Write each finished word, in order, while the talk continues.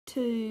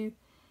to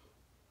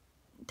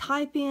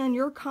type in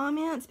your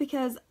comments,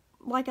 because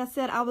like I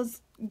said, I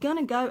was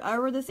gonna go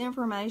over this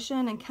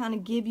information and kind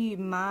of give you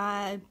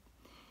my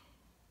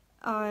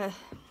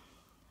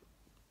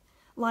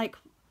like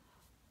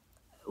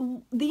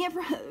the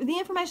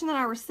information that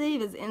I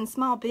receive is in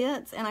small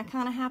bits, and I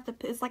kind of have to,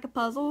 it's like a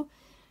puzzle,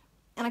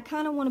 and I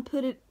kind of want to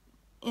put it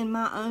in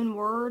my own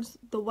words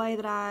the way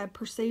that I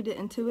perceived it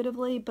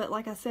intuitively. But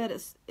like I said,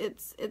 it's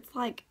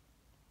like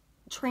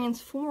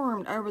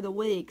transformed over the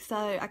week, so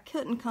I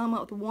couldn't come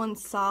up with one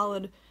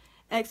solid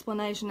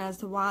explanation as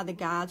to why the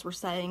guides were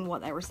saying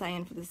what they were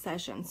saying for this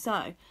session.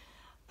 So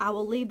I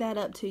will leave that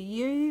up to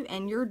you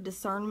and your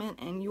discernment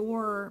and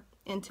your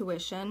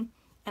intuition,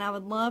 and I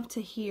would love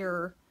to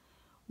hear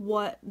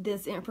what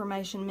this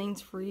information means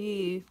for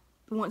you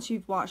once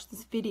you've watched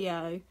this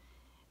video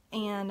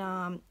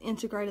and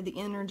integrated the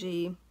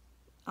energy,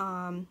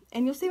 and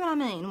you'll see what I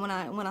mean when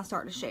I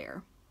start to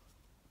share.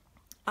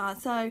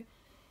 So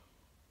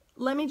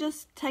let me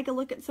just take a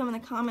look at some of the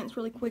comments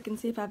really quick and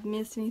see if I've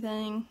missed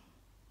anything.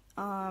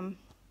 And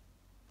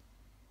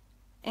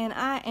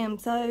I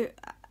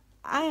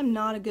am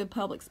not a good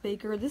public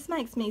speaker. This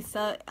makes me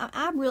so,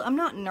 I'm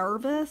not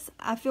nervous.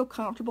 I feel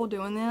comfortable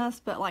doing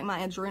this, but like my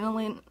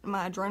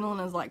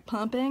adrenaline is like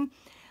pumping.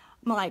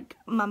 Like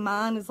my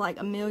mind is like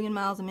a million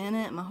miles a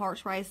minute. My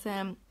heart's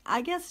racing.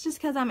 I guess just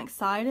because I'm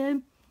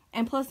excited,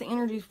 and plus the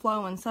energy's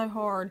flowing so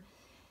hard.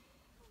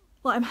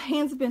 Like my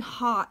hands have been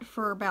hot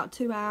for about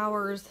 2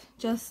 hours,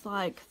 just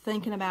like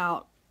thinking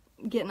about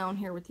getting on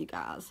here with you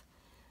guys.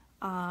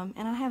 And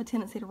I have a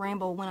tendency to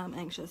ramble when I'm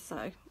anxious,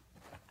 so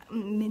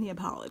many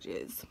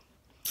apologies.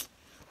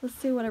 Let's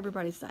see what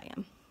everybody's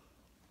saying.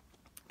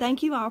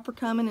 Thank you all for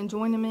coming and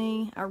joining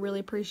me. I really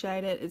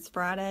appreciate it. It's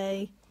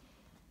Friday.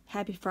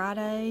 Happy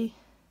Friday.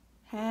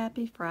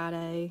 Happy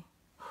Friday.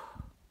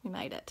 We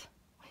made it.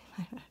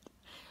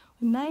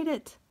 We made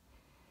it.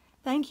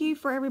 Thank you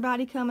for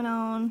everybody coming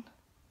on.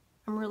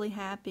 I'm really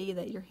happy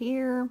that you're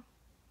here.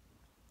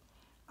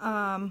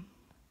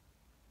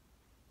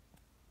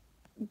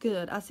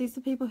 Good. I see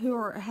some people who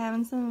are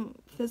having some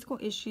physical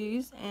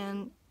issues,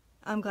 and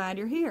I'm glad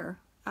you're here.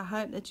 I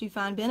hope that you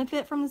find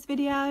benefit from this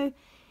video.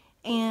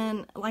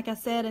 And like I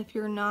said, if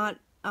you're not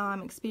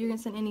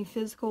experiencing any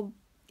physical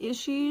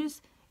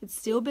issues, it's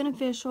still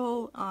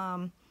beneficial.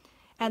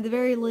 At the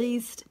very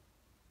least,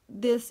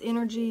 this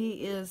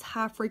energy is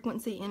high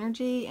frequency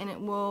energy, and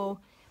it will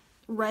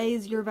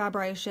raise your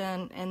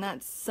vibration, and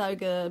that's so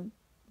good.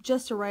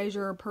 Just to raise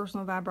your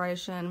personal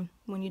vibration.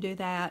 When you do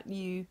that,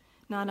 you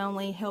not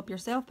only help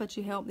yourself, but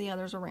you help the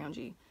others around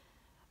you.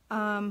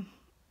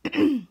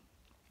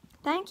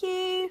 Thank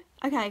you.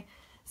 Okay,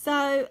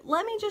 so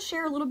let me just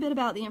share a little bit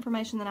about the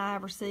information that I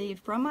have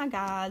received from my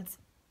guides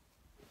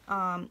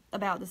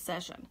about this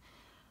session.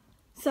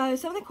 So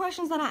some of the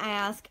questions that I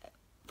ask,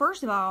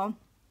 first of all,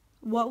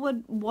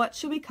 what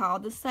should we call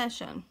this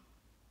session?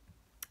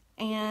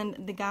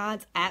 And the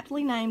guides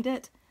aptly named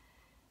it,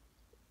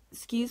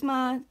 excuse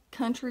my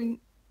country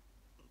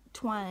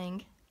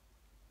twang,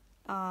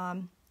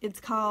 it's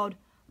called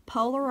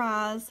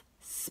Polarize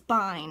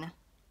Spine,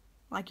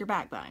 like your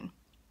backbone.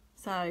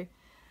 So,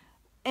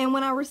 and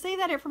when I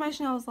received that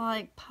information, I was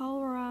like,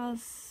 polarize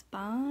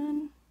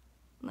spine?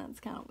 That's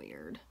kind of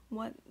weird.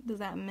 What does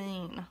that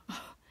mean?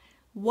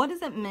 What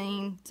does it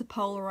mean to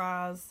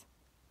polarize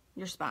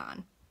your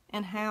spine?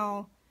 And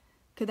how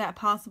could that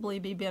possibly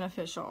be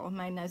beneficial? It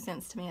made no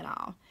sense to me at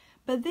all.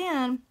 But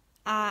then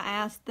I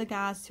asked the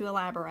guys to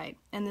elaborate,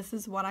 and this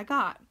is what I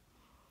got.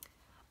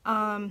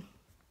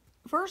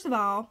 First of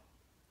all,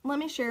 let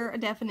me share a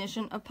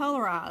definition of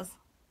polarize.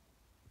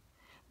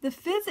 The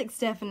physics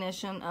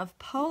definition of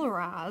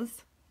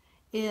polarize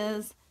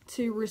is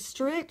to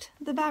restrict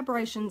the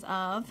vibrations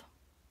of,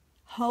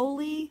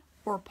 wholly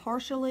or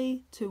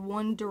partially, to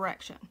one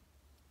direction.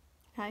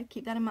 Okay,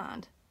 keep that in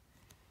mind.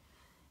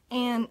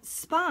 And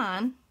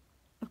spine,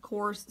 of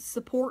course,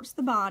 supports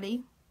the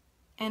body,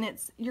 and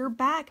it's your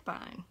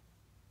backbone.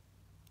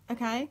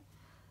 Okay,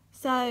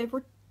 so if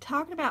we're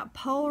talking about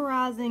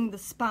polarizing the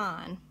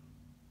spine,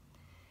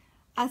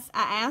 I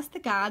asked the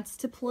guides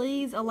to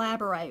please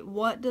elaborate.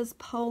 What does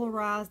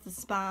polarize the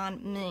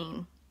spine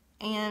mean?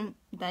 And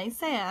they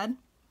said,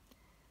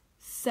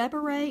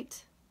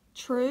 separate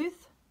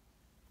truth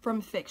from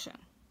fiction.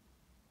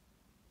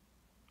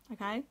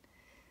 Okay,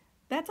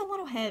 that's a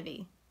little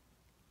heavy.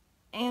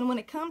 And when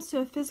it comes to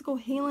a physical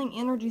healing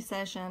energy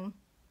session,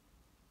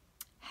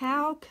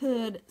 how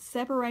could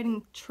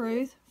separating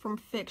truth from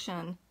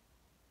fiction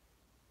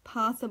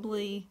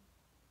possibly,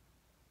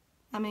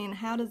 I mean,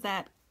 how does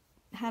that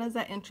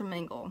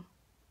intermingle?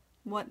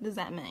 What does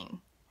that mean?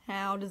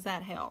 How does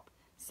that help?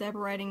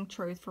 Separating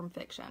truth from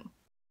fiction.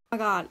 Oh my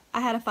God,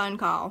 I had a phone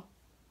call.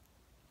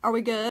 Are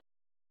we good?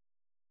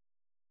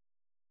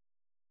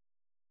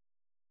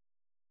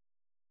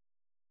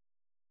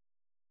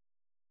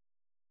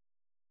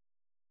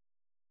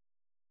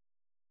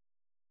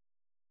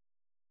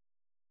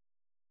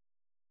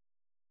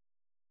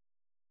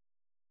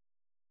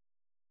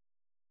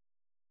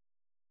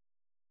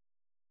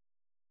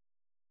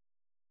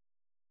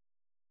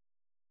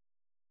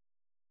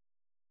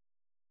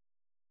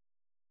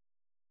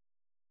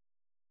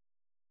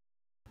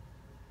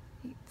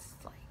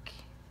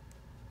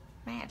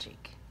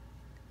 magic.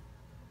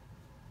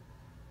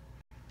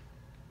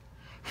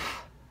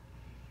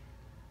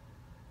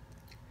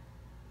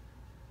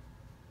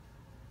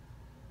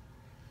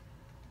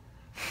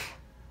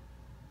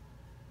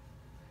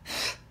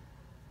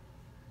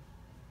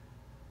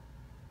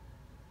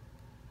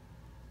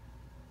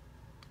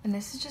 And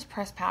this is just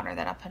pressed powder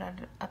that I put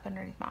up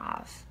underneath my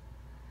eyes.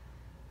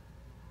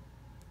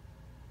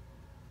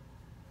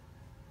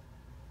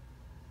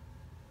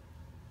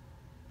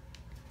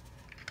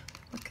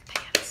 Look at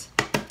that.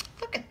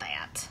 Look at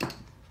that.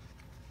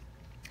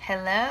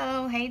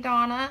 Hello. Hey,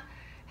 Donna.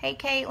 Hey,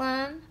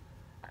 Caitlin.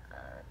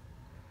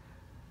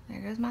 There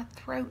goes my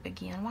throat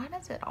again. Why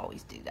does it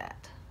always do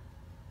that?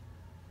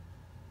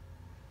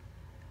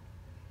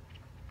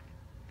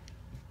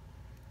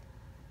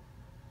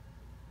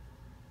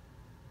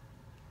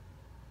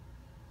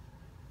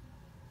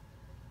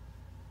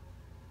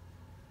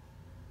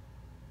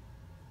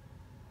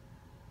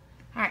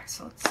 Alright,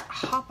 so let's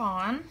hop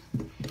on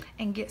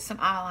and get some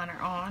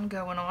eyeliner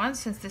going on.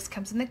 Since this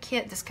comes in the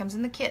kit,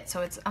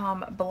 so it's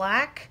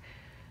black,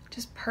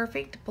 just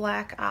perfect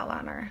black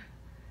eyeliner.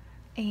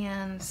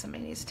 And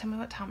somebody needs to tell me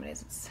what time it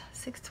is. It's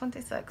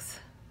 6:26.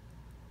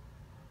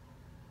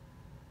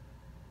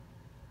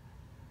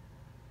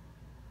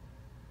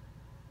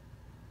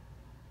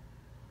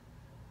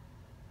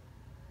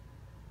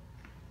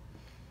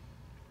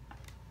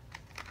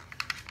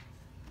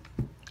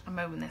 I'm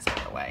moving this out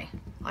of the way,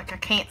 like I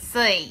can't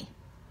see.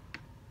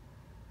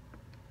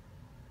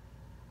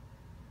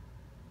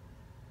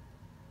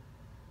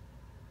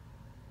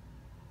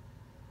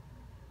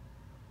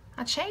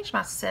 I changed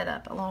my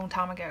setup a long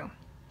time ago,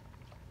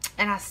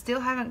 and I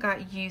still haven't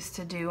got used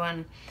to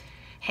doing,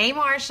 hey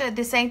Marsha,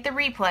 this ain't the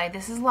replay,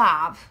 this is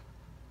live.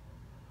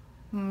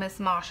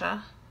 Miss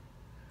Masha.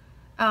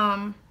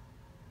 I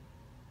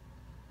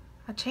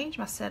changed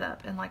my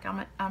setup, and like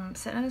I'm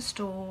sitting on a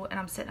stool and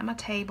I'm sitting at my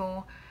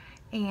table,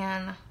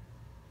 and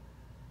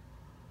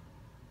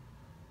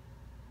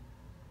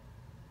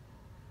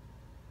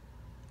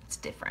it's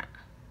different.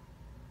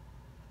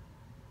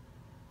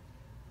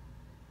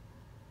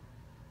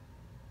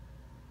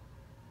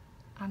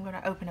 I'm going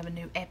to open up a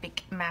new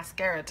Epic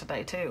mascara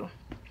today too.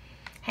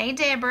 Hey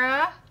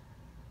Deborah.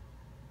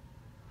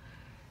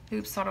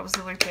 Oops, thought it was the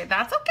replay.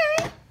 That's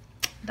okay.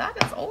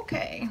 That is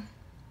okay.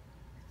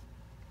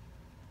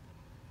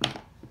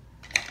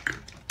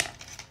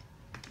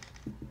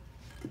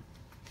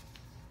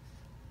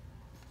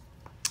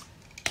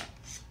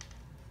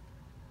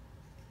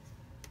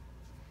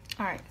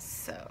 Alright,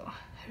 so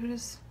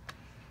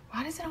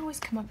why does it always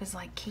come up as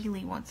like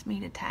Keely wants me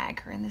to tag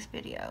her in this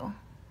video?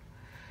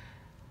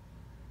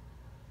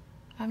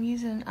 I'm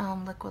using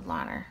liquid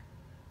liner.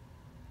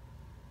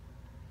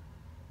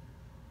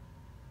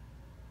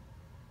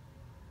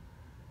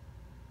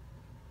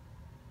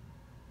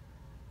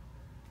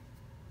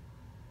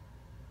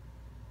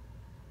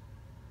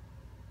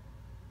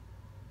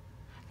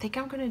 I think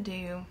I'm gonna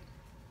do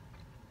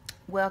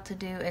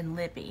Well-To-Do and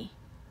Lippy,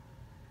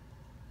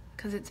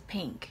 because it's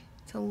pink.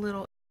 It's a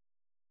little,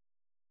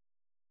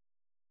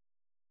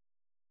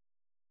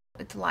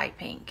 it's light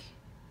pink.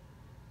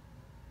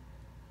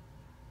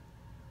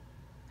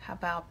 How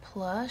about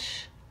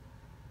Plush,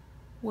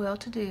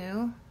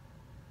 Well-To-Do,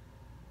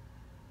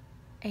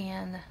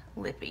 and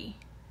Lippy?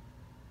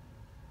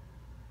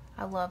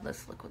 I love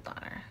this liquid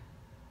liner.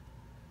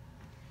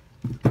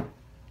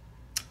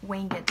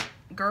 Wing It.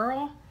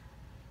 Girl,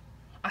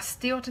 I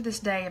still to this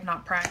day have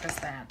not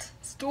practiced that.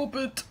 Stop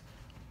it.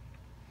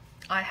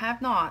 I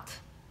have not.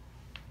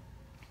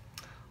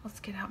 Let's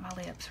get out my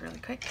lips really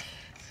quick.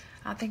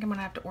 I think I'm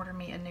gonna have to order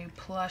me a new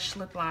Plush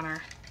lip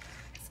liner.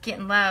 It's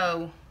getting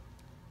low.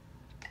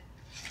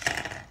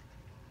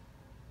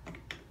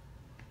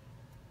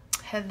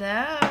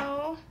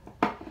 Hello.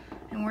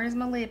 And where's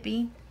my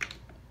lippy?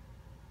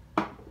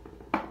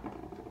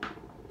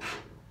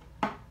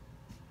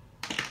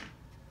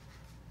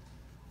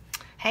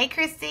 Hey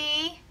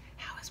Christy.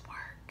 How is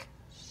work?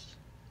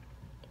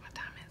 What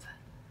time is it?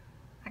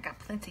 I got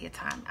plenty of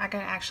time. I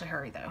gotta actually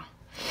hurry though.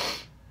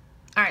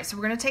 Alright, so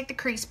we're gonna take the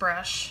crease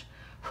brush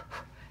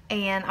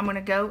and I'm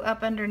gonna go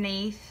up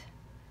underneath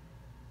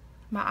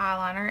my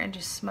eyeliner and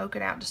just smoke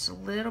it out just a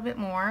little bit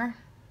more.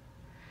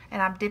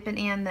 And I'm dipping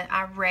in the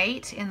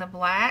Irate in the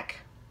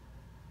black.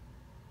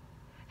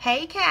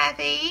 Hey,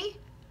 Kathy.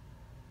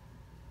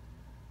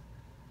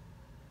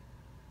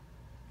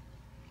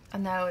 I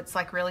know it's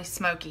like really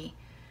smoky.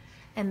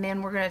 And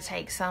then we're going to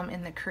take some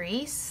in the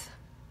crease.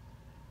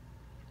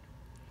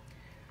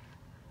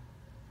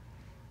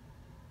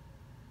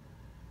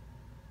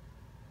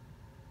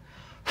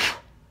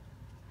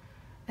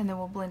 And then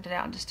we'll blend it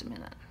out in just a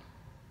minute.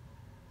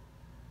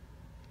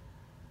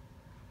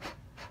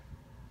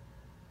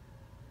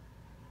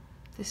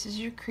 This is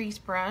your crease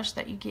brush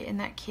that you get in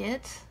that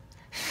kit.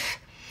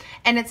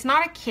 And it's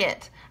not a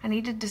kit. I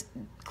need to just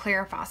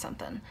clarify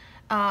something.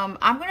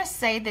 I'm going to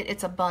say that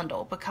it's a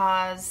bundle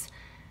because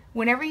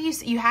whenever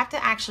you have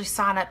to actually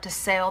sign up to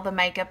sell the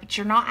makeup, but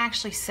you're not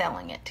actually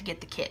selling it to get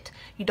the kit.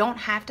 You don't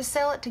have to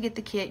sell it to get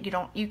the kit.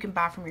 You can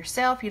buy from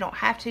yourself. You don't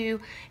have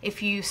to.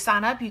 If you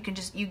sign up, you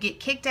get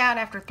kicked out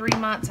after 3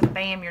 months and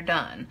bam, you're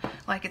done.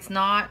 Like, it's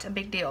not a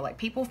big deal. Like,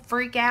 people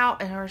freak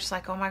out and they're just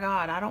like, oh my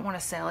God, I don't want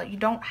to sell it. You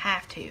don't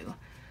have to.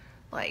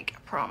 Like, I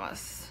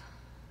promise.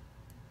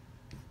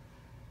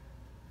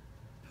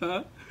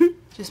 Huh?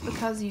 Just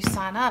because you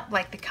sign up,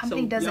 like, the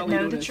company doesn't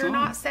know that you're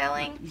not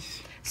selling.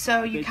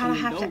 So you kind of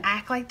have to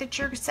act like that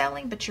you're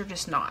selling, but you're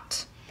just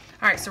not.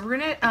 All right, so we're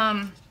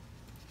gonna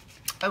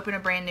open a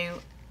brand new,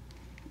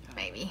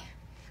 maybe.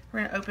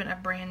 We're gonna open a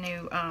brand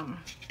new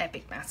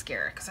Epic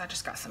mascara because I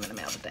just got some in the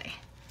mail today.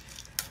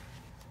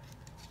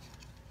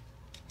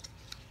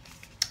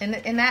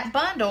 In that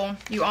bundle,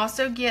 you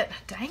also get,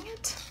 dang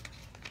it,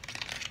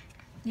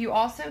 you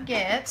also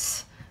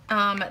get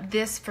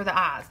this for the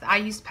eyes. I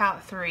used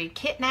palette 3.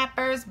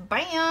 Kidnappers,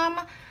 bam.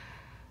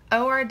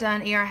 OR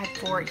done, ER had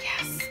 4,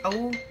 yes.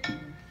 Oh,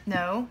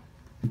 no,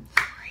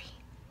 sorry.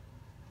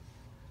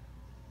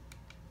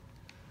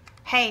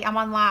 Hey, I'm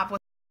on live.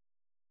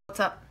 What's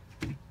up?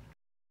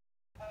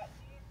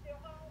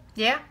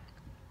 Yeah?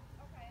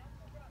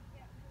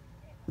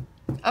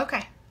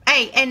 Okay.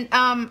 Hey, and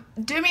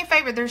do me a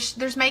favor.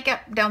 There's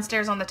makeup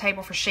downstairs on the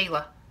table for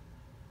Sheila.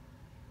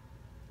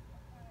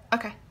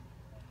 Okay.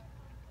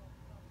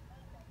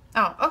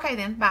 Oh, okay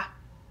then. Bye.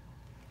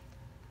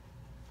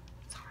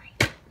 Sorry.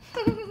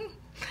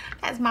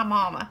 That's my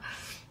mama.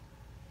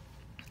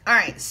 All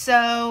right,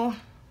 so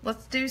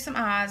let's do some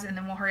eyes and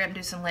then we'll hurry up and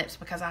do some lips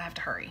because I have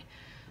to hurry.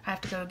 I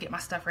have to go get my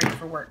stuff ready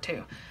for work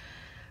too.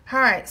 All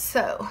right,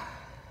 so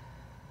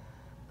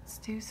let's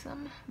do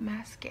some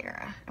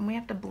mascara and we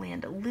have to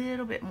blend a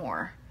little bit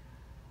more.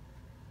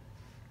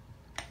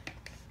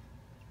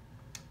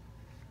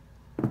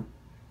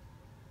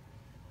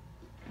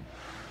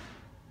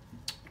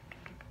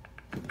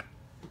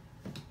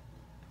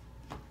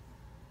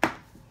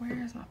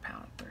 Where is my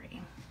palette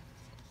 3?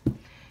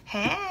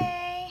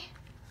 Hey!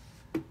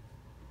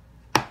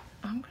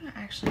 I'm gonna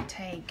actually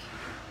take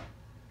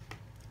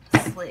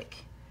Slick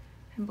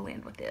and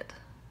blend with it.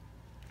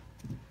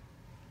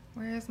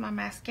 Where is my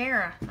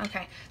mascara?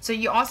 Okay, so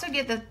you also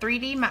get the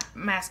 3D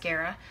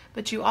mascara,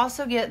 but you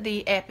also get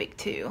the Epic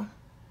too,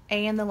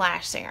 and the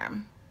lash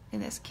serum in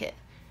this kit.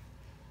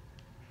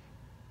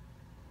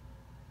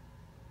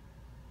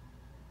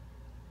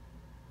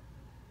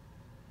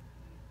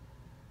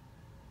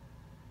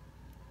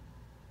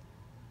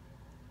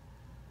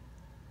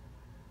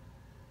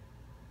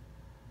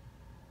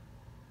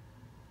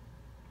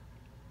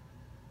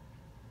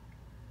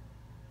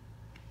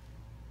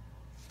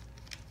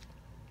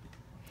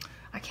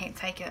 I can't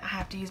take it. I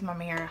have to use my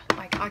mirror.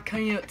 Like, I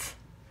can't.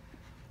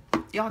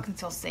 Y'all can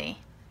still see.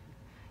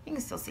 You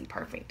can still see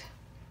perfect.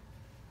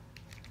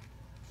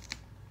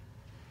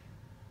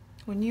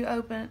 When you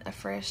open a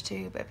fresh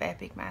tube of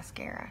Epic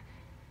mascara,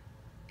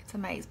 it's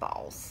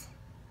amazeballs.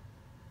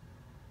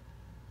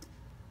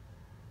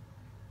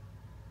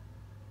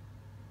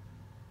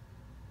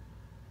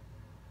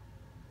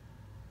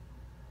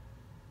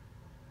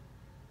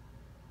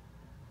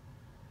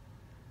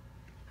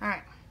 All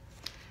right.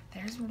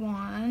 There's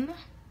one.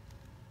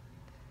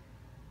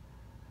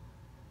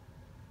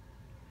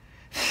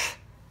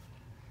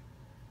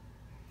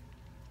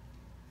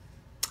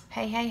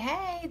 Hey, hey,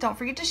 hey, don't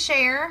forget to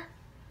share.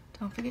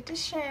 Don't forget to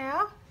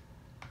share.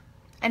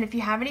 And if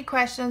you have any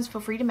questions,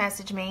 feel free to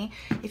message me.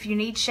 If you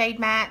need shade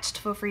matched,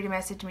 feel free to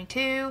message me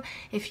too.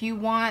 If you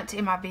want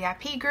in my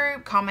VIP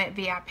group, comment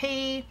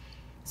VIP,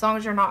 as long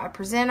as you're not a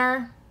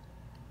presenter.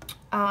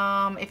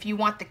 If you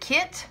want the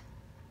kit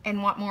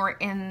and want more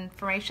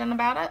information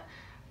about it,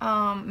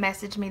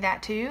 message me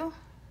that too.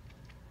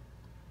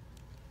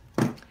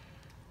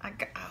 I'll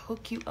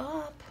hook you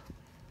up.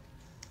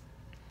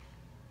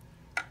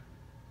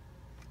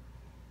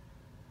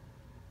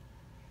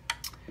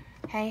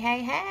 Hey,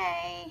 hey,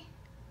 hey.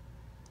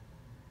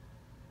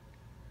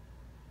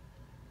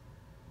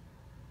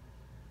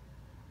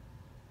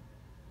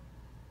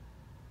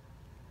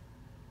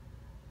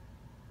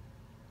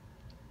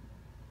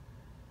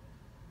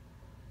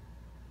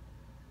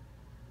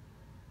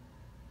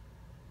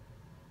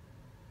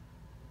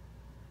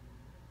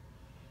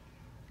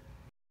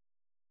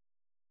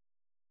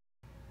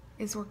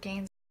 Is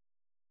Organza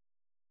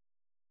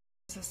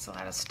still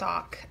out of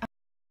stock?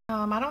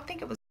 I don't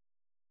think it was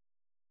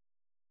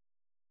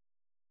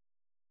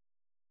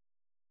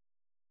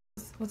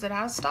it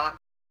out of stock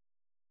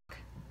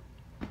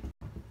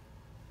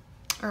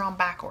or on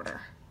back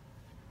order?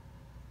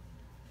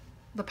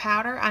 The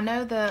powder, I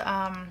know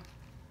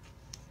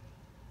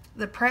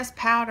the pressed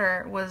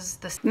powder was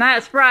the.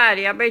 Tonight's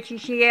Friday. I bet you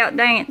she out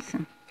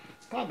dancing.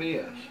 Probably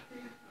is.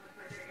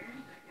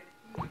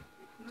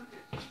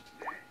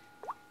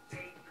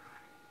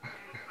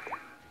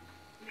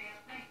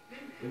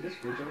 Is this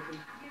fridge open?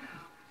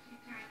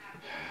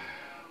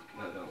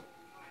 No.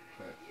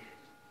 Okay.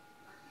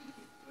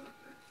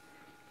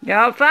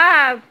 Y'all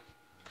 5.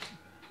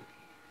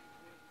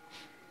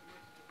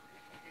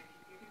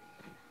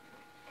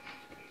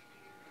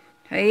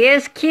 He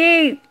is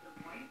cute.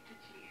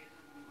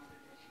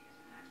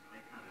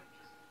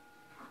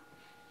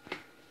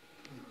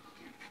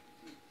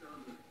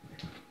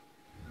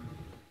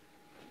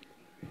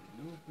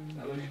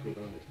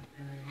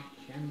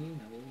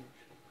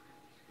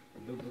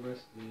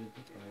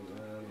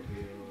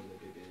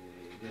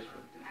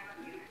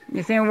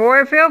 It's in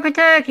Warfield,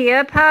 Kentucky.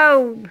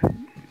 Uphold.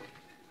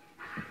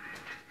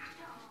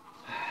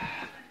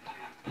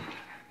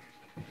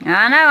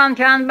 I know, I'm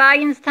trying to buy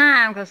you some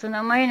time because I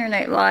know my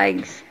internet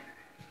lags.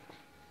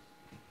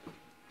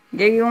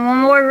 Give you one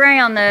more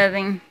round of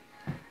him.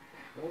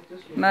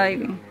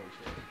 Maybe.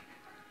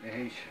 Yeah,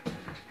 he's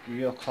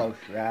real close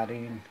right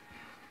in.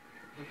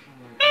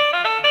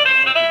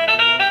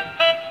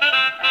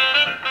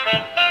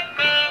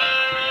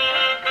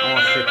 I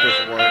want to see if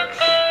this works.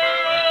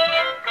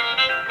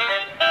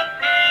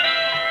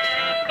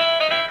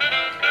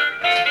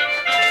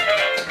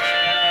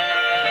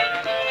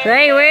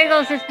 See,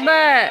 wiggles his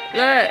butt.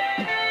 Look.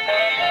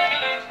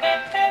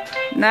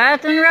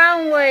 Nothing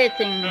wrong with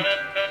him.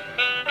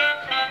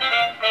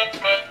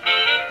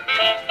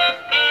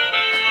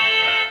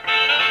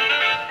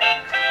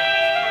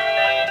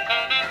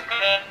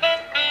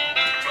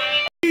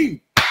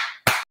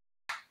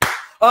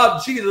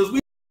 Of Jesus,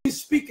 we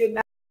speaking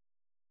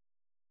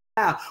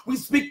now. We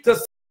speak to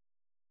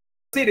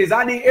cities.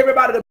 I need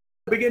everybody to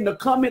begin to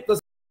comment the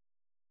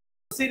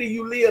city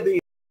you live in.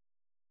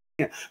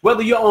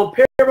 Whether you're on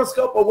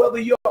Periscope or whether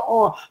you're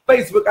on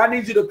Facebook, I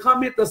need you to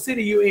comment the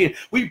city you're in.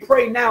 We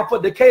pray now for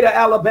Decatur,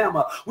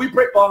 Alabama. We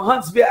pray for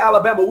Huntsville,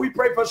 Alabama. We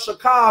pray for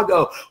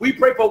Chicago. We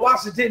pray for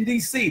Washington,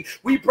 D.C.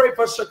 We pray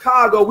for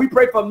Chicago. We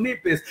pray for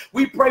Memphis.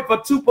 We pray for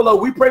Tupelo.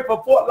 We pray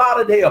for Fort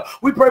Lauderdale.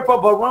 We pray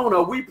for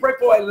Verona. We pray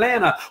for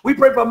Atlanta. We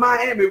pray for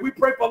Miami. We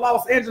pray for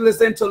Los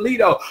Angeles and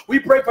Toledo. We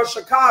pray for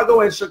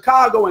Chicago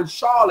and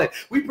Charlotte.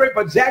 We pray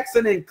for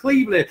Jackson and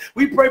Cleveland.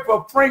 We pray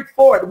for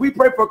Frankfort. We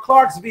pray for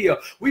Clarksville.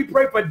 We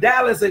pray for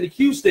Dallas and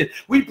Houston.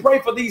 We pray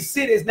for these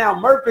cities now,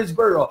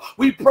 Murfreesboro.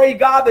 We pray,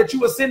 God, that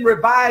you will send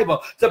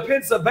revival to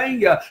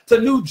Pennsylvania,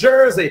 to New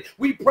Jersey.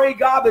 We pray,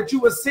 God, that you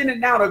will send it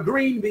now to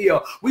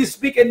Greenville. We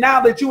speaking now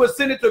that you will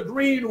send it to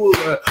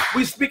Greenwood.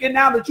 We speaking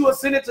now that you will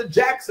send it to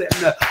Jackson.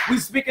 We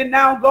speaking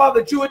now, God,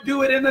 that you would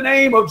do it in the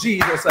name of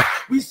Jesus.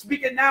 We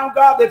speaking now,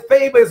 God, that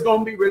favor is going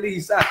to be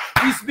released.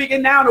 We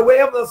speaking now to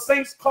wherever the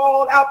saints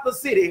called out the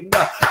city,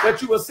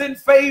 that you will send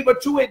favor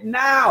to it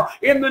now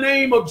in the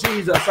name of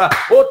Jesus.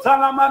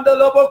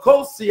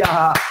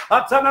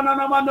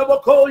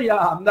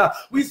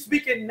 We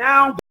speaking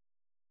now,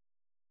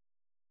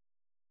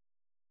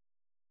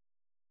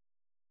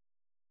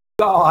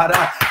 God.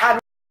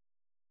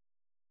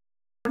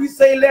 We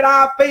say, let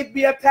our faith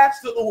be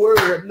attached to the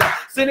word.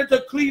 Send it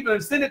to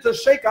Cleveland. Send it to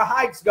Shaker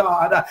Heights,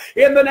 God.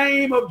 In the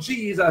name of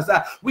Jesus.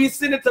 We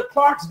send it to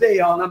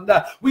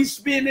Clarksdale. We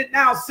spin it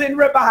now. Send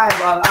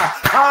revival.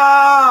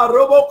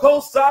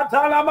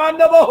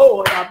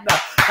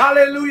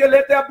 Hallelujah.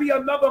 Let there be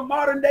another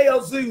modern day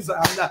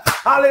Azusa.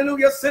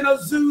 Hallelujah. Send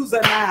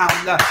Azusa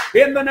now.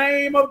 In the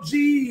name of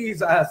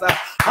Jesus.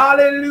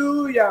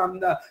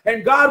 Hallelujah.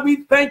 And God,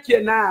 we thank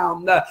you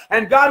now.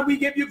 And God, we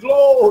give you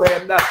glory.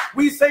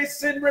 We say,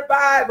 send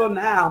revival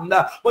now.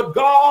 But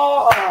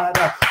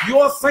God,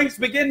 your saints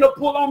begin to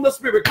pull on the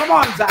Spirit. Come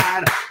on,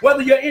 Zion.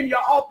 Whether you're in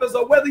your office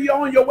or whether you're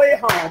on your way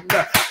home.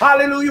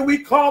 Hallelujah. We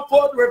call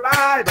for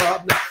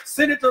revival.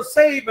 Send it to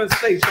Saving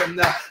Station.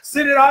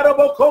 Send it out of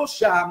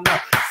Okosha.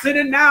 Send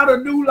it now to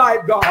New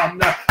Life, God.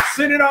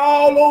 Send it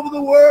all over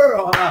the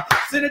world.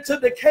 Send it to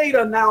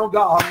Decatur now,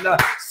 God.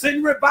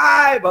 Send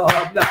revival.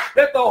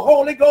 Let the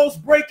Holy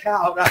Ghost break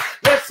out.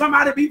 Let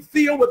somebody be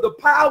filled with the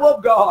power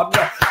of God.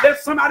 Let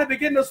somebody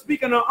begin to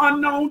speak in an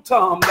unknown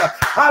tongue.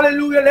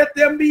 Hallelujah. Let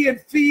them be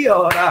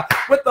filled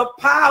with the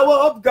power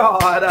of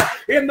God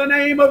in the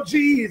name of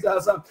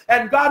Jesus.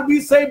 And God,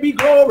 we say, be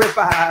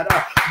glorified,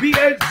 be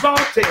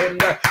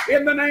exalted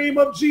in the name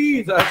of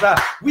Jesus.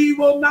 We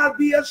will not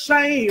be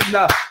ashamed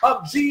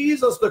of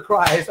Jesus the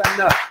Christ.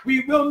 And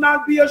we will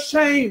not be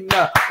ashamed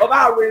of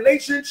our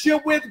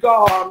relationship with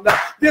God.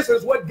 This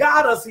is what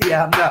got us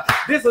here.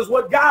 This is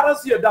what got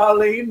us here,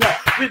 Darlene.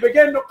 We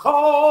begin to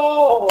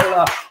call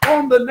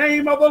on the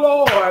name of the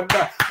Lord.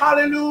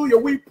 Hallelujah.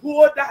 We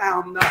pour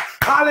down,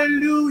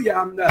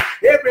 hallelujah,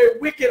 every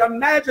wicked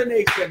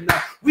imagination.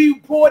 We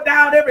pour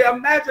down every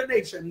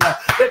imagination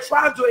that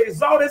tries to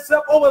exalt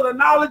itself over the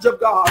knowledge of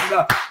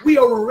God. We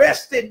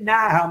arrest it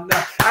now.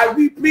 And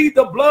we plead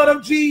the blood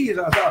of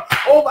Jesus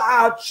over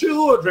our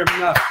children.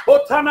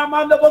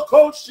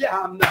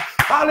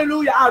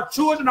 Hallelujah. Our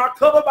children are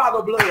covered by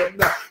the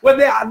blood. When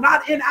they are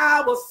not in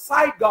our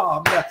sight,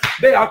 God,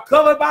 they are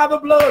covered by the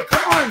blood.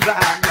 Come on,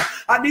 Zion.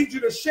 I need you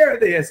to share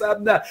this.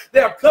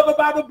 They are covered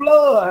by the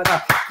blood.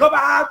 Cover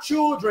our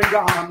children,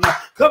 God.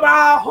 Cover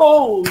our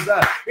homes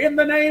in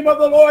the name of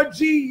the Lord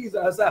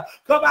Jesus.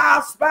 Cover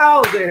our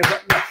spouses.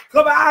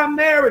 Cover our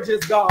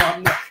marriages,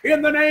 God,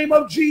 in the name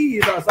of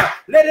Jesus.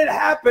 Let it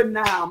happen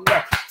now.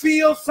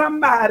 Feel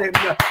somebody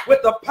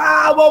with the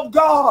power of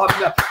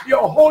God.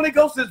 Your Holy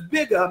Ghost is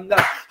bigger,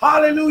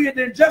 hallelujah,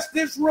 than just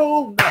this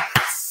room.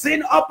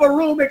 Send upper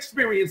room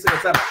experiences.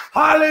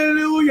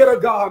 Hallelujah to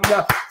God.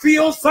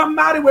 Fill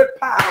somebody with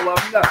power.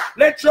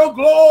 Let your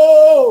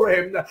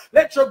glory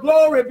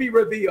be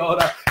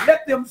revealed.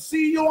 Let them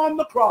see you on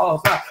the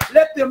cross.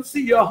 Let them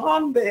see you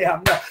hung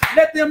there.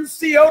 Let them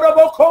see you.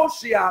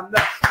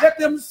 Let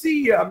them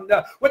see you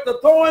with the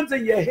thorns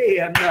in your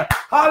hand.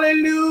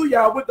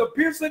 Hallelujah. With the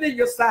piercing in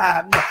your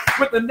side.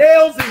 With the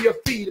nails in your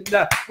feet.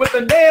 With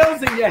the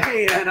nails in your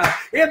hand.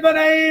 In the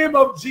name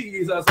of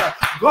Jesus,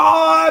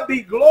 God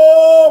be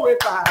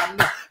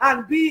glorified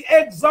and be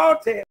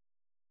exalted.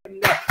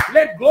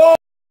 Let glory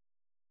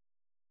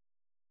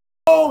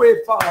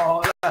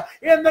fall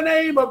in the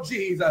name of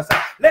Jesus.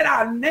 Let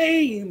our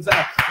names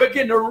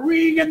begin to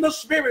ring in the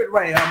spirit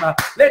realm.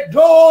 Let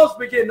doors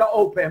begin to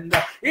open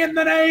in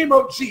the name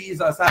of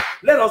Jesus.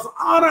 Let us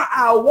honor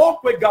our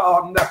walk with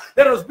God.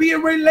 Let us be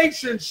in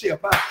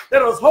relationship.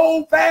 Let us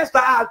hold fast to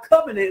our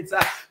covenants.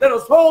 Let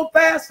us hold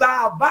fast to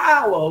our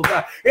vows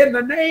in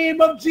the name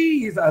of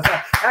Jesus.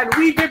 And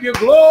we give you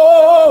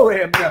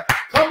glory.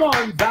 Come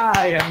on,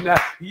 Zion.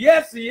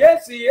 Yes,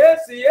 yes, yes,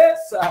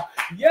 yes.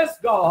 Yes,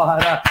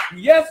 God.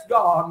 Yes,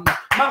 God.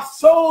 My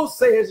soul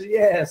says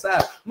yes.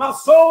 My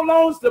soul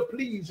longs to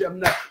please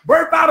you.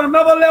 Birth out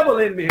another level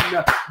in me.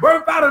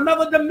 Birth out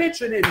another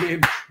dimension in me.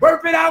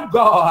 Birth it out,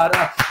 God.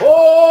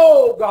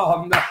 Oh,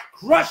 God.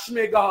 Crush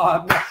me,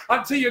 God,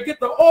 until you get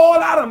the oil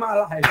out of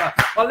my life.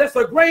 Unless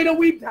a grain of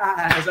wheat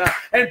dies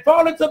and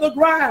fall into the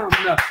ground,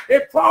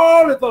 it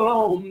falleth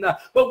alone.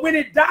 But when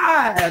it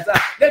dies,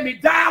 let me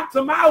die out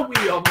to my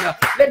will.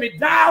 Let me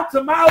die out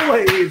to my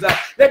ways.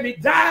 Let me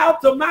die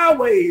out to my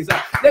ways.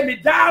 Let me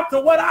die out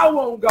to what I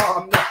want,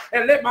 God.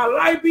 And let my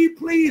life be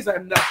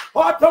pleasing.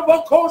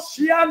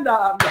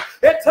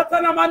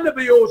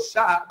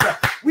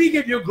 We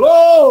give you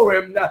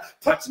glory.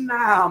 Touch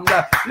now.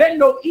 Let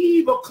no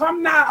evil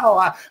come now.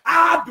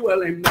 Our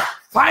dwelling.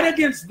 Fight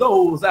against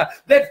those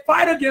that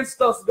fight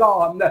against us,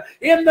 God,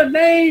 in the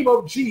name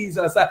of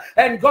Jesus.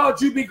 And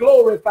God, you be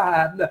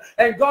glorified.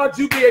 And God,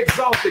 you be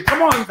exalted.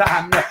 Come on,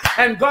 God.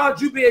 And God,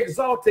 you be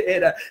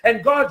exalted.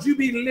 And God, you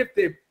be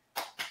lifted.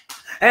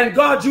 And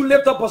God, you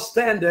lift up a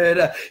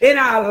standard in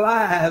our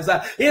lives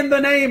in the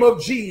name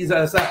of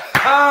Jesus.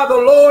 The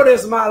Lord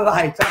is my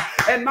light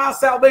and my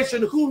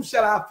salvation. Whom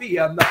shall I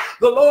fear?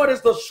 The Lord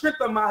is the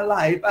strength of my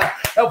life.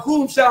 Of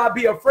whom shall I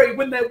be afraid?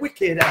 When they're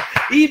wicked,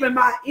 even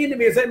my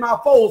enemies and my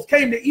foes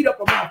came to eat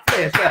up of my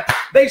flesh.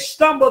 They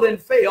stumbled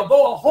and fell.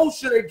 Though a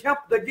host should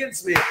encamp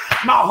against me,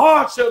 my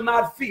heart shall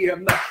not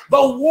fear.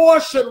 Though war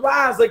should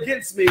rise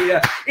against me,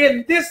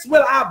 in this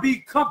will I be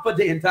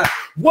confident.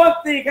 One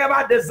thing have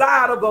I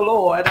desired of the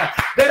Lord,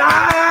 that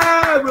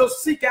I will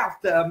seek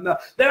after,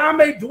 that I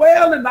may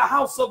dwell in the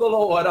house of the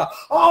Lord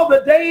all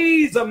the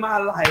days of my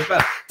life,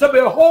 to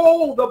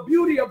behold the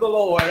beauty of the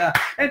Lord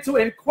and to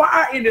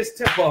inquire in his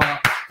temple.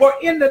 For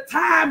in the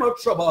time of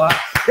trouble,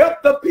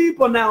 help the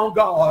people now,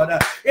 God.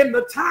 In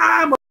the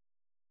time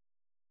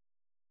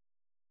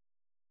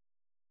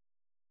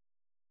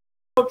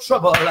of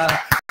trouble,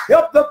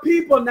 help the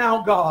people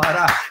now,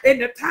 God, in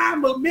the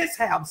time of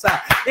mishaps,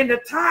 in the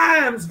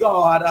times,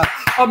 God,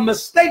 of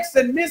mistakes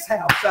and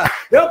mishaps.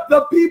 Help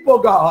the people,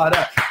 God,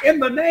 in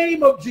the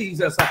name of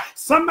Jesus.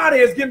 Somebody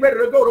is getting ready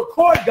to go to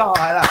court,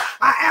 God.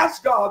 I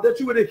ask, God, that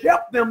you would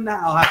help them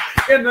now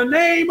in the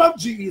name of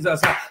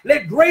Jesus.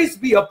 Let grace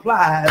be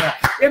applied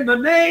in the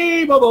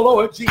name of the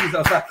Lord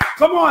Jesus.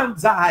 Come on,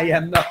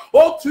 Zion.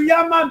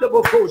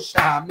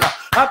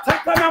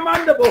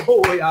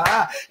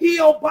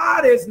 Heal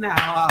bodies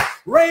now.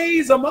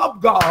 Raise them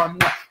up,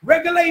 God.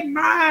 Regulate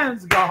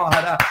minds,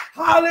 God.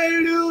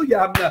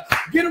 Hallelujah.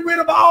 Get rid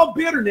of all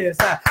bitterness.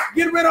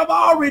 Get rid of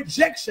all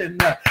rejection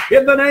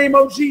in the name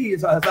of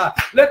Jesus.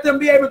 Let them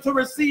be able to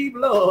receive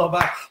love.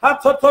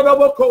 Let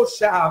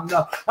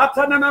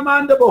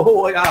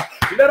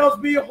us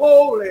be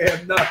holy.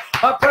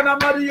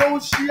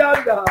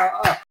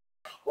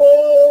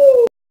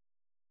 Oh,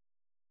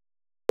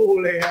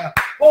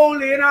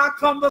 holy in our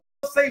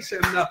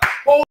conversation,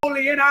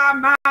 holy in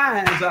our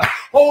minds,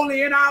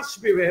 holy in our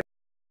spirit.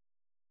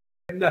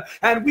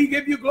 And we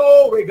give you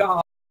glory,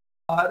 God,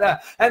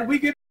 and we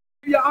give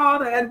you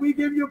honor, and we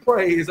give you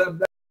praise,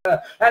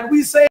 and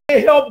we say,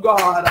 help,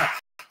 God.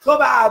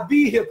 Cover our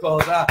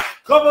vehicles.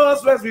 Cover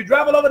us as we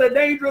travel over the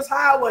dangerous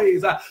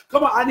highways.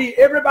 Come on, I need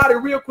everybody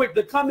real quick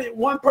to comment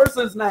one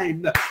person's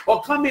name,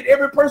 or comment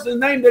every person's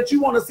name that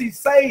you want to see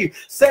saved,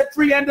 set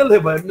free, and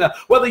delivered.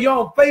 Whether you're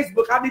on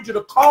Facebook, I need you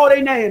to call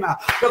their name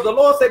out, because the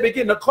Lord said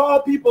begin to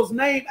call people's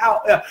name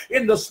out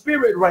in the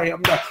spirit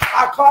realm.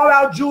 I call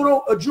out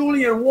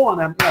Julian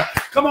Warner.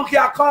 Come on,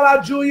 I call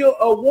out Julia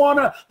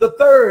Warner the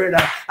third.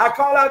 I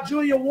call out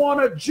Julia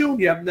Warner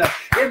Jr.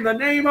 in the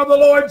name of the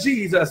Lord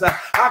Jesus.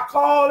 I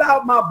call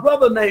out my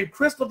brother named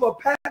Christopher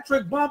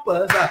Patrick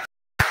Bumpers,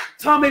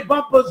 Tommy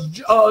Bumpers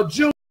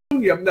Jr.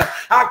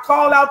 I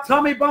call out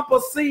Tommy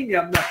Bumpers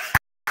Sr.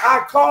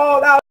 I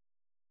call out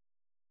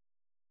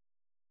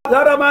I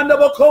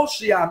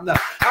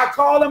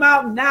call them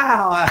out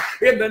now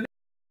in the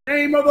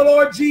name of the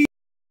Lord Jesus.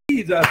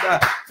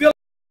 Fill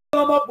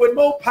them up with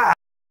more power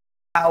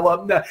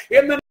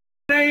in the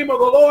of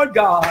the Lord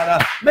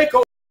God. Make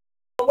a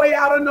way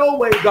out of no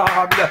way,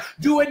 God.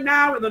 Do it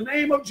now in the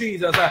name of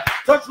Jesus.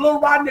 Touch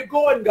little Rodney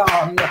Gordon,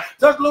 God.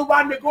 Touch little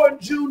Rodney Gordon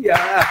Jr.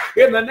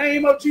 In the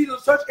name of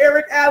Jesus. Touch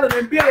Eric Allen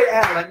and Billy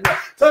Allen.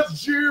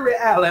 Touch Jerry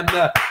Allen.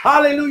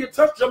 Hallelujah.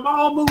 Touch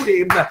Jamal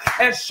Moody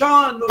and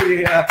Sean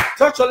Moody.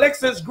 Touch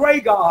Alexis Gray,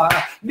 God.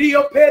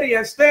 Neil Petty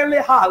and Stanley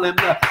Holland.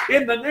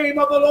 In the name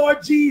of the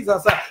Lord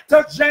Jesus.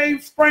 Touch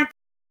James Franklin.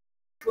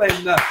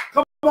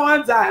 Come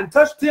on, Zion.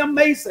 Touch Tim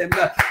Mason.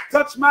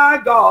 Touch my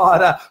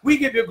God. We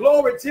give you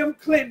glory, Tim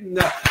Clinton.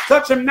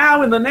 Touch him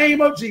now in the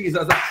name of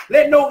Jesus.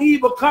 Let no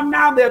evil come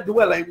down their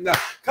dwelling.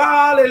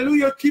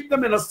 Hallelujah. Keep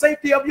them in the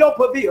safety of your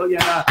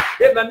pavilion.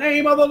 In the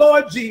name of the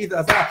Lord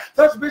Jesus.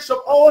 Touch Bishop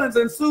Owens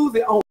and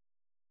Susie Owens.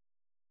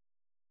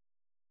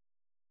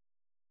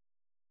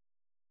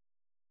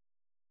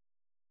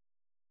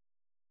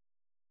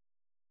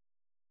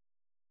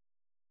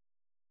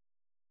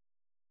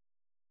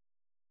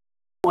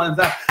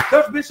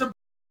 Touch Bishop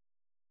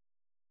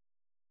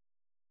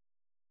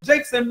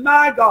Jakes and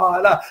my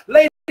God,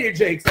 Lady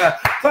Jakes.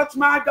 Touch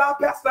my God,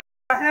 Pastor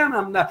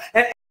Hannah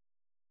and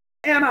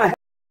Anna.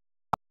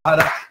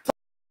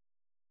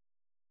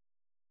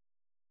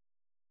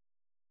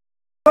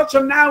 Touch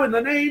them now in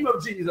the name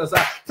of Jesus.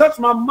 Touch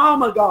my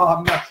mama,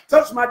 God.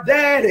 Touch my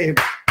daddy.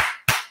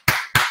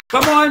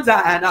 Come on,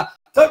 Zion.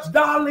 Touch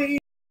Darlene.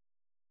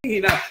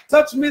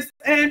 Touch Miss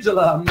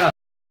Angela.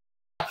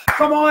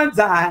 Come on,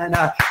 Zion.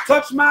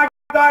 Touch my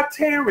God,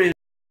 Terrence.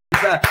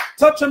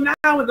 Touch them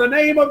now in the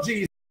name of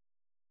Jesus.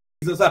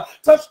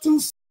 Touch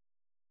Tucson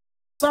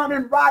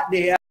and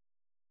Rodney.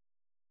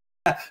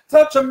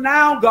 Touch them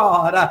now,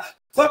 God.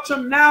 Touch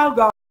them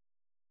now,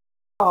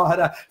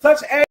 God.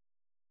 Touch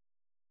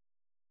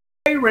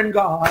Aaron,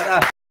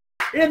 God.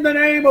 In the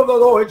name of the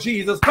Lord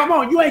Jesus. Come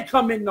on, you ain't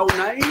coming no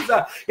names.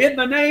 In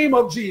the name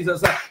of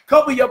Jesus.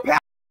 Cover your pastor.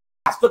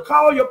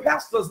 Call your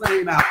pastor's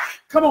name out.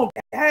 Come on,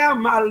 have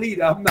my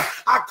leader.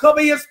 I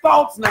cover his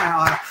thoughts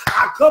now.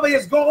 I cover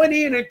his going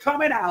in and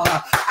coming out.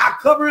 I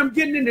cover him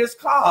getting in his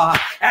car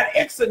and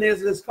exiting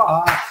his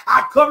car.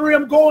 I cover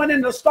him going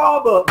into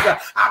Starbucks.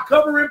 I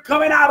cover him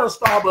coming out of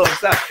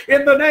Starbucks.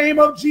 In the name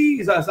of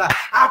Jesus,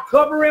 I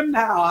cover him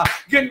now.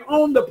 Getting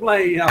on the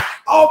plane,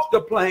 off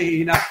the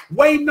plane,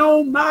 waiting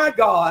on my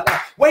God,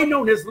 waiting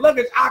on his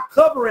luggage. I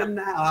cover him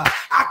now.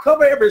 I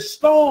cover every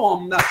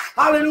storm,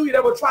 hallelujah,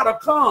 that will try to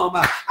come.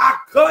 I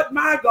cut,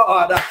 my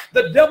God,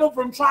 the devil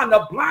from trying to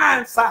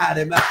blindside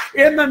him.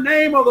 In the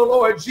name of the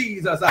Lord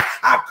Jesus,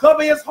 I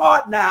cover his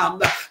heart now.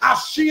 I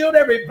shield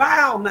every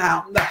vow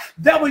now.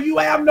 Devil, you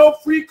have no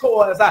free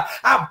course.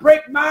 I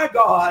break, my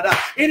God,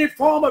 any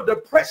form of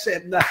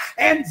depression,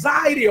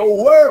 anxiety,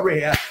 or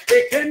worry.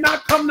 It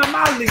cannot come to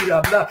my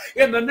leader.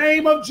 In the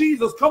name of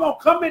Jesus, come on,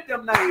 commit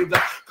them names.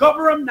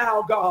 Cover them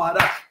now, God.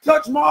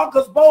 Touch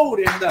Marcus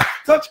Bowden.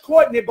 Touch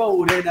Courtney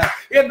Bowden.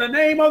 In the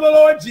name of the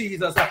Lord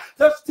Jesus,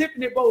 touch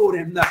Tiffany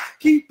Bowden.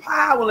 Keep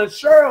Powell and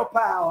Cheryl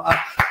Powell.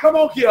 Come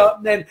on here,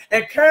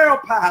 and Carol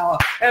Powell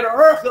and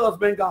her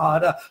husband,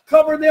 God.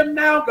 Cover them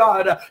now,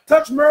 God.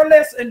 Touch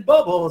Merles and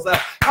Bubbles.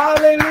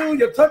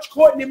 Hallelujah. Touch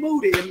Courtney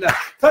Moody.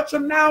 Touch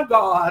them now,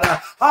 God.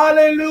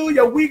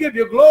 Hallelujah. We give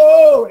you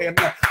glory.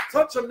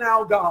 Touch them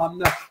now,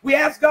 God. We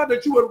ask, God,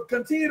 that you would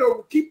continue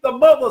to keep the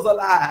mothers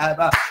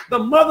alive. The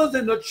mothers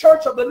in the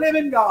church of the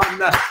living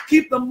God.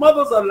 Keep the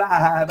mothers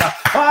alive.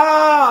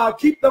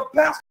 Keep the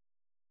pastors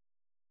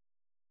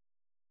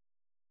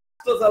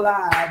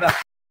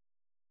alive.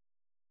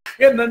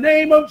 In the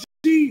name of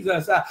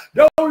Jesus,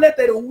 don't let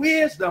that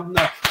wisdom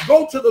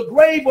go to the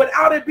grave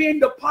without it being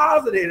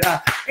deposited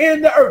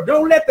in the earth.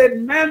 Don't let that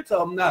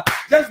mantle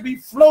just be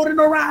floating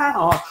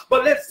around,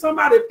 but let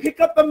somebody pick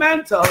up the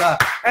mantle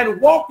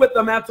and walk with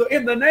the mantle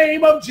in the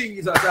name of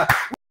Jesus.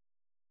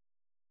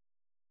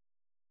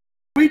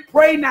 We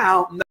pray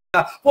now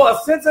for a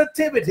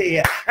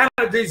sensitivity and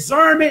a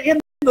discernment in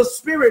the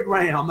spirit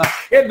realm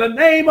in the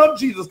name of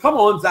Jesus. Come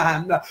on,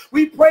 Zion.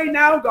 We pray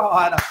now,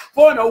 God,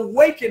 for an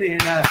awakening in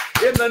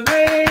the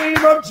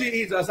name of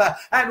Jesus.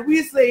 And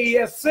we say,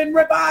 yes, send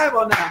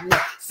revival now.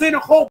 Send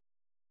hope.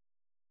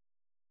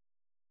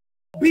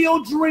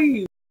 Build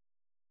dreams.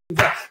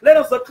 Let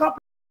us accomplish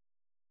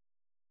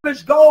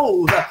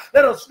goals.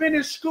 Let us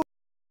finish school.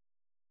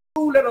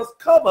 Let us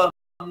cover,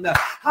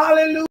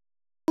 hallelujah,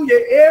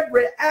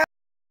 every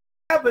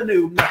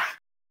avenue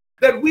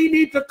that we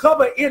need to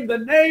cover in the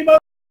name of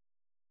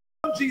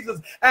Jesus,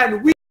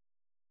 and we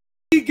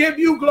give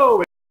you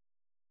glory.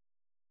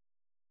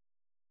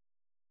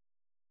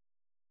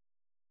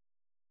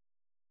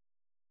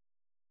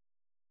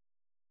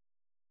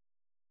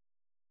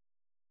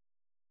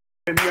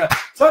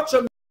 Touch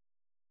them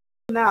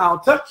now.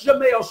 Touch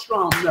Jamel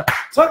Strom.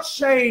 Touch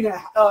Shane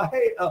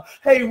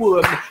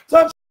Haywood.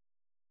 Touch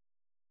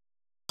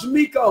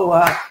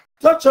Miko.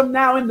 Touch them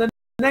now in the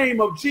name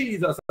of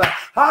Jesus.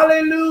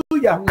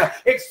 Hallelujah.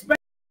 Expand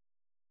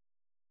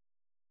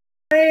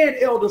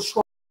Elder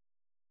Strong.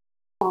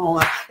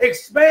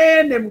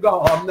 Expand him,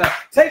 God.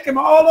 Take him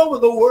all over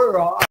the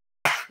world.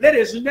 Let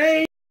his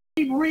name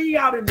ring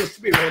out in the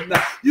spirit.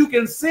 You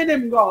can send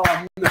him,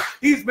 God.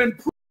 He's been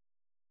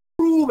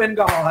moving,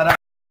 God.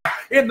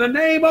 In the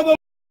name of the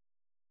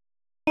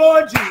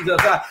Lord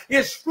Jesus,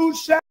 his fruit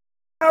shall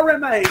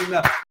remain.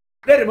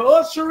 Let him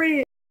usher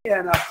in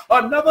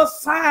another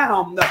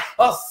sound,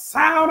 a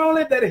sound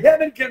only that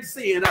heaven can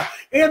send.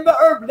 In the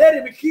earth, let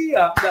him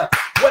hear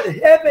what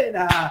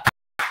heaven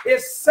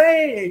is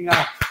saying.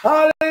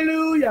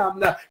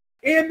 Hallelujah.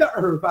 In the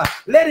earth,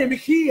 let him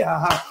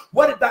hear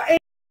what the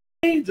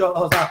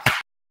angels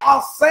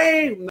are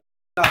saying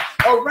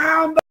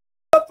around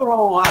the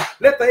throne.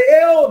 Let the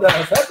elders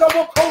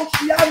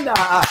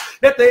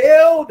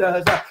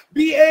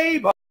be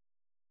able,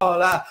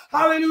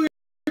 hallelujah,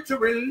 to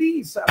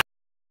release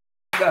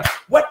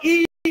what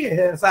is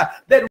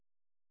that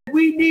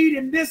we need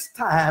in this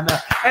time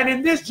and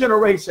in this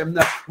generation.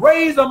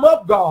 Raise them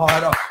up,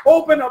 God.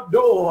 Open up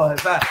doors.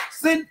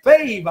 Send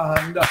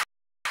favor.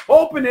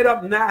 Open it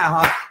up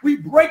now. We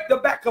break the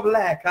back of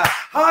lack.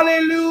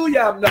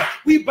 Hallelujah.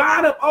 We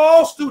bind up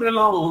all student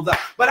loans.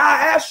 But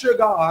I ask you,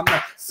 God,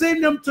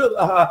 send them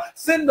to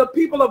send the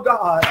people of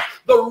God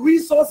the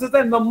resources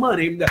and the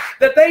money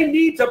that they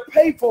need to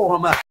pay for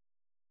them.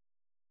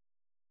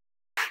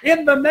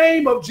 In the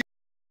name of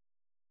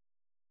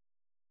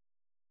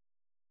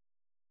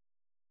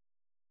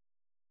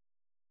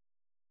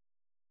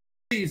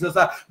Jesus,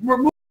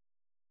 remove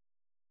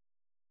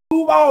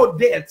all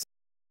debts.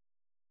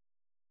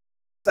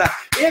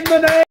 In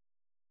the